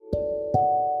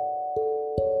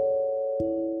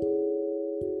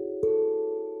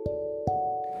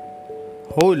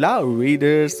Hola,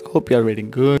 readers. Hope you are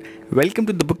reading good. Welcome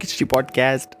to the Book History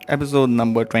Podcast, episode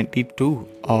number 22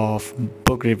 of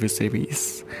Book Review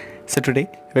Series. So, today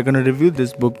we're going to review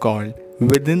this book called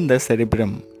Within the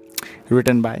Cerebrum,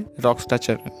 written by Rockstar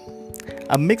Charan.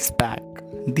 A mixed bag.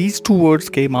 These two words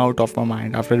came out of my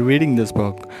mind after reading this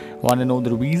book. Want to know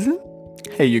the reason?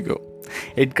 Here you go.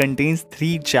 It contains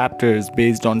 3 chapters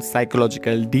based on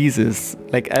psychological diseases.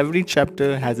 Like every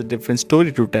chapter has a different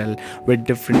story to tell with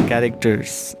different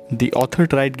characters. The author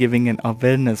tried giving an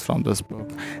awareness from this book.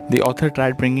 The author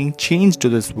tried bringing change to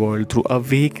this world through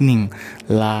awakening,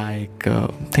 like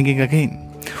thinking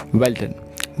again. Well done.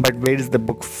 But where is the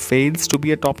book fails to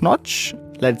be a top notch?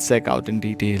 Let's check out in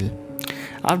detail.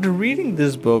 After reading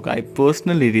this book, I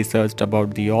personally researched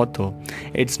about the author.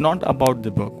 It's not about the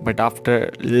book, but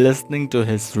after listening to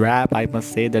his rap, I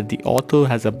must say that the author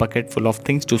has a bucket full of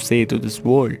things to say to this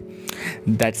world.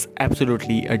 That's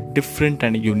absolutely a different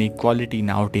and a unique quality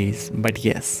nowadays. But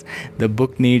yes, the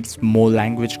book needs more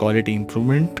language quality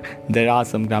improvement. There are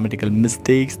some grammatical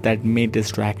mistakes that may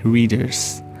distract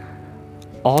readers.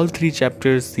 All 3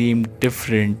 chapters seem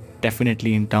different,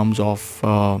 definitely in terms of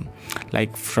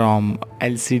like from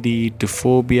LCD to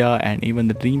phobia and even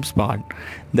the dreams part.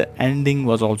 The ending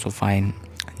was also fine.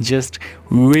 Just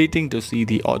waiting to see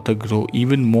the author grow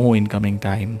even more in coming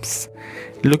times.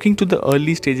 Looking to the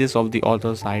early stages of the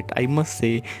author's site, I must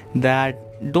say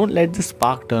that don't let the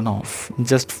spark turn off.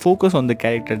 Just focus on the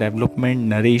character development,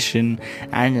 narration,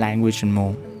 and language and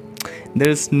more. There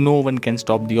is no one can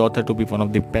stop the author to be one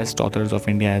of the best authors of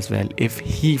India as well if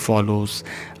he follows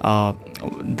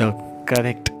the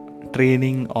correct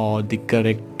training or the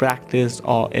correct practice,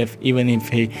 or if even if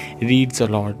he reads a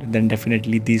lot, then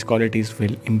definitely these qualities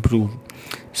will improve.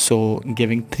 So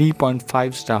giving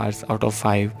 3.5 stars out of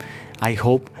 5. I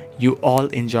hope you all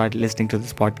enjoyed listening to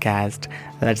this podcast.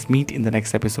 Let's meet in the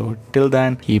next episode. Till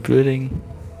then, keep reading.